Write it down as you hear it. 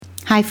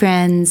Hi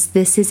friends,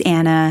 this is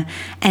Anna,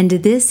 and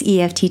this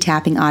EFT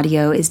tapping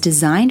audio is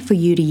designed for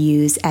you to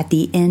use at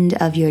the end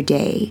of your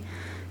day.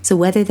 So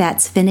whether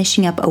that's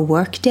finishing up a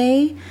work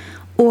day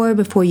or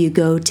before you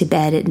go to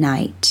bed at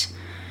night.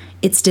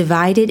 It's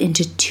divided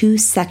into two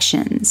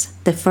sections.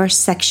 The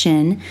first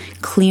section,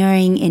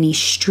 clearing any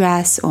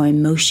stress or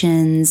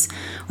emotions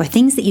or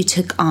things that you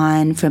took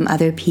on from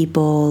other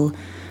people,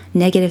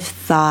 negative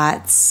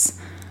thoughts,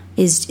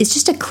 is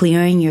just a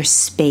clearing your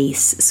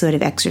space sort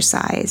of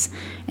exercise.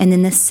 And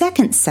then the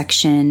second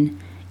section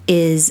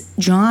is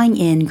drawing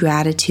in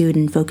gratitude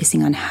and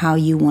focusing on how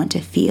you want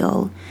to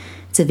feel.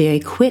 It's a very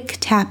quick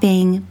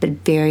tapping, but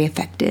very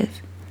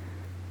effective.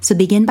 So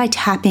begin by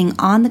tapping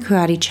on the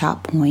karate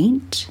chop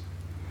point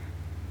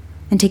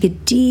and take a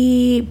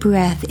deep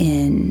breath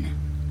in.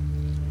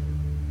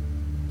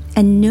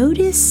 And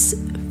notice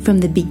from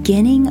the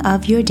beginning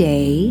of your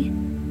day,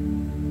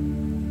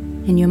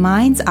 in your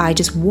mind's eye,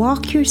 just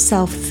walk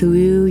yourself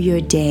through your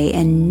day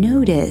and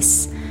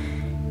notice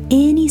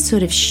any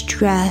sort of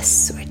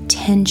stress or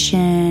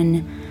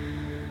tension,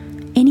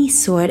 any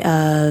sort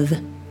of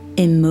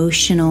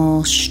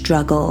emotional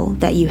struggle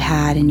that you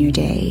had in your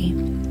day.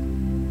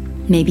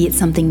 Maybe it's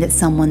something that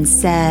someone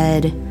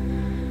said,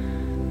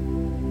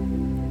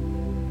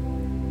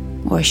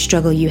 or a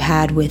struggle you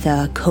had with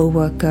a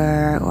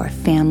coworker or a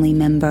family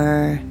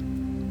member.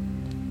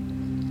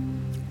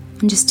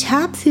 And just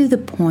tap through the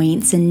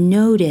points and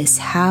notice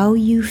how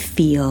you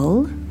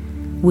feel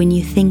when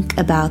you think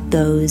about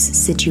those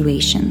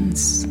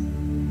situations.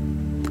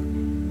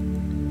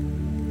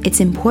 It's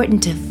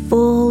important to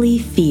fully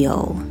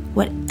feel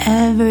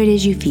whatever it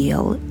is you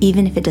feel,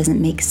 even if it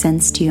doesn't make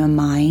sense to your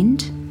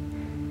mind.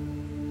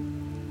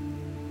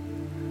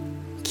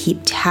 Keep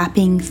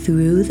tapping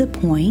through the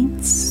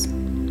points.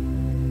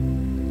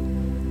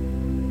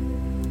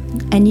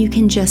 And you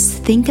can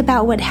just think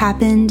about what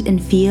happened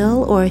and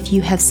feel, or if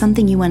you have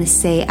something you want to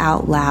say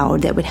out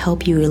loud that would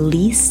help you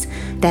release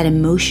that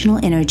emotional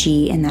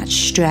energy and that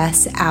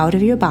stress out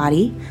of your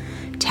body,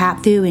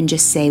 tap through and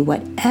just say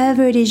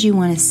whatever it is you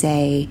want to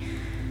say.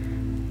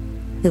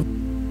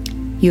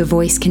 Your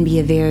voice can be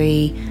a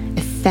very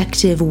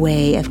effective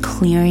way of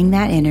clearing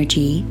that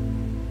energy.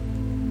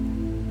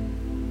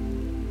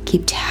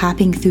 Keep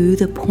tapping through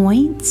the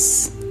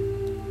points,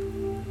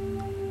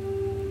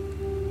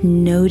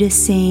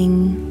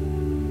 noticing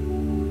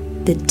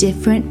the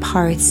different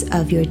parts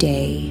of your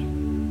day.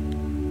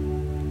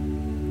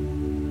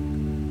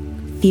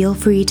 Feel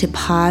free to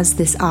pause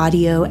this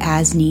audio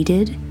as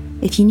needed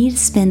if you need to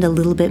spend a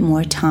little bit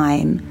more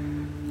time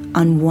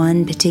on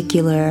one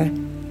particular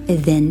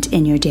event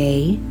in your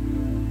day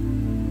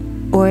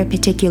or a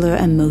particular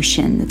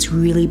emotion that's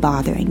really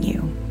bothering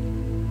you.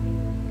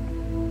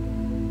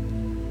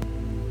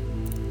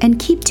 And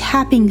keep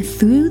tapping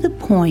through the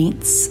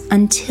points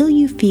until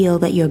you feel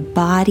that your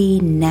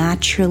body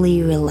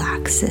naturally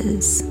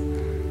relaxes.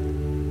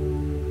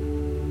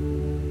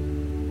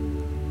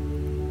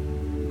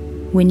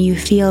 When you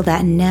feel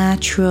that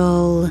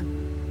natural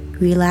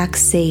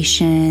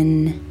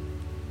relaxation,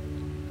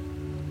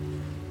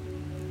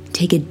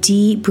 take a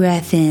deep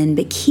breath in,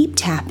 but keep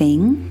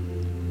tapping.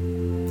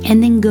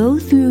 And then go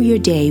through your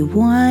day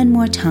one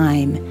more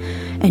time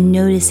and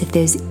notice if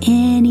there's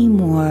any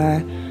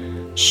more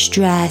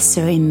stress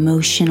or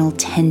emotional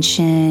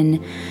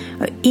tension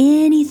or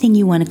anything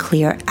you want to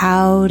clear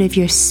out of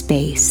your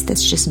space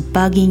that's just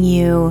bugging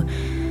you,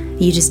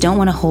 you just don't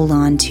want to hold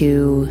on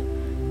to,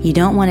 you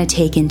don't want to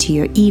take into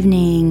your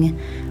evening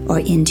or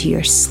into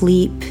your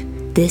sleep.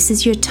 This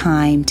is your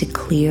time to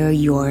clear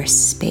your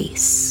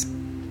space.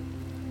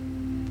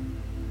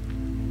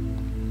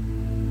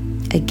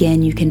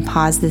 Again, you can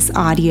pause this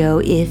audio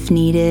if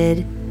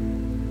needed.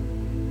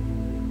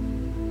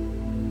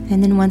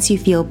 And then once you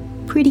feel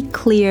pretty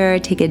clear,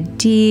 take a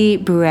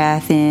deep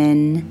breath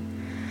in,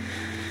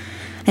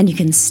 and you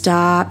can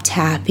stop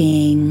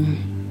tapping.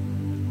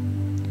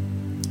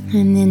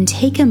 And then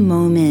take a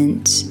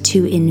moment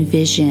to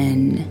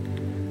envision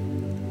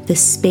the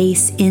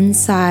space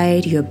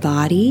inside your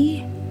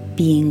body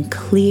being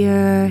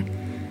clear,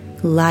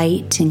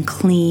 light, and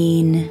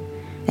clean,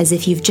 as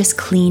if you've just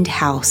cleaned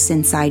house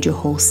inside your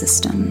whole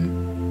system.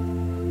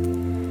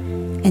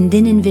 And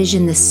then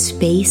envision the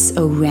space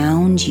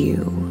around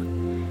you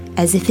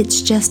as if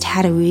it's just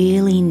had a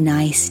really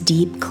nice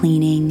deep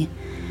cleaning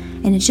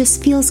and it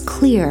just feels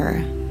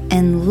clear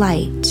and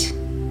light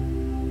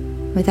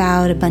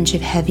without a bunch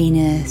of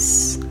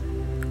heaviness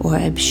or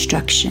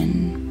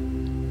obstruction.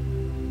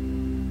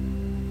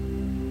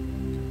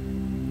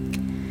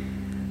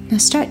 Now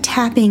start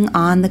tapping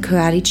on the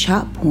karate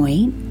chop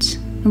point,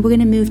 and we're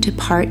going to move to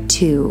part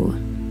 2.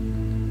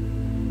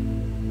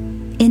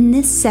 In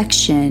this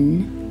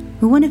section,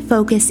 we want to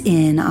focus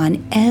in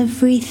on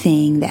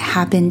everything that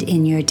happened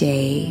in your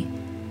day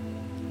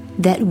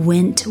that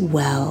went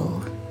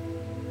well.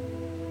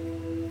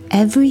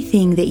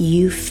 Everything that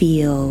you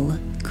feel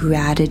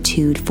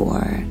gratitude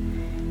for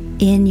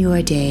in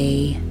your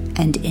day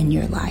and in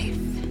your life.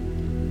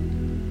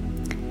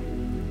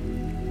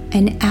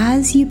 And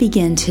as you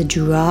begin to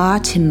draw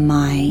to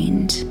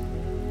mind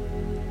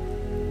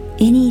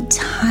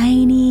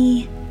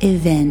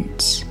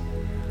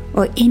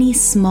or any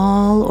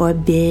small or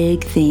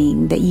big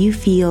thing that you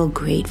feel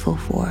grateful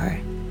for.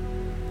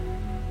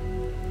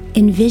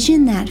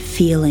 Envision that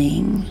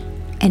feeling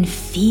and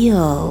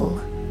feel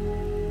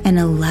and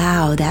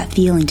allow that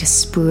feeling to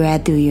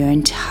spread through your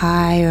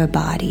entire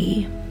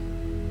body.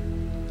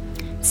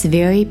 It's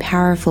very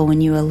powerful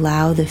when you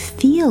allow the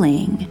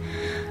feeling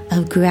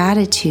of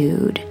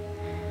gratitude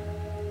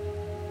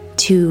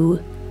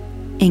to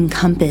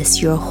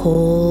encompass your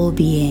whole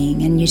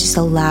being, and you just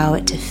allow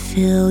it to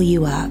fill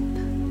you up.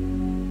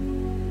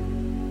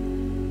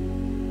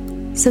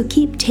 So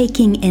keep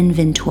taking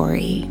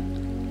inventory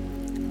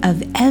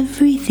of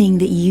everything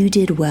that you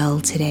did well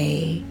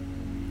today,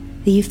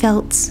 that you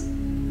felt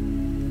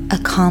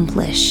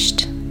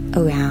accomplished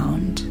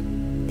around,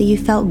 that you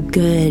felt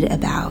good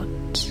about.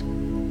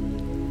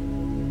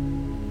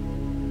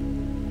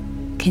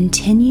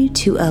 Continue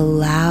to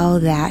allow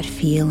that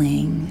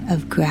feeling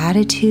of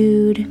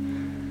gratitude,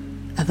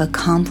 of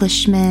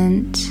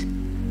accomplishment,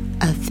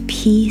 of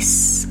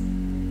peace,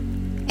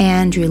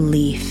 and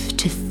relief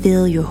to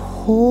fill your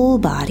whole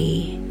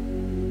body.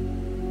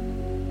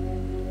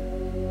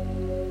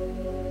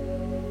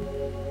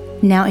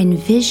 Now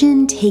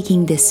envision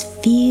taking this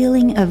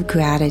feeling of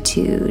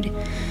gratitude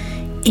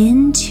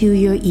into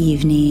your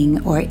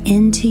evening or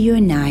into your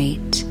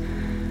night,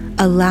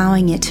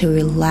 allowing it to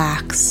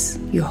relax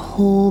your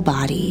whole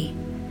body,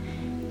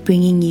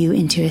 bringing you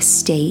into a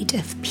state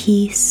of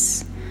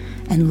peace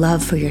and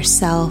love for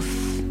yourself,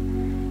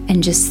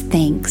 and just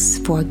thanks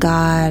for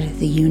God,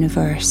 the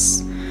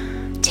universe,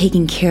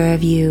 taking care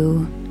of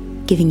you,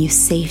 giving you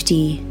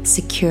safety,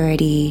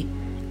 security,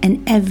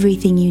 and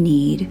everything you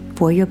need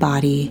for your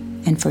body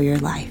and for your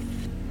life.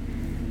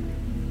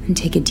 And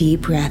take a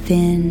deep breath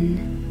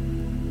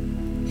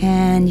in,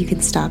 and you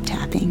can stop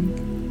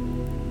tapping.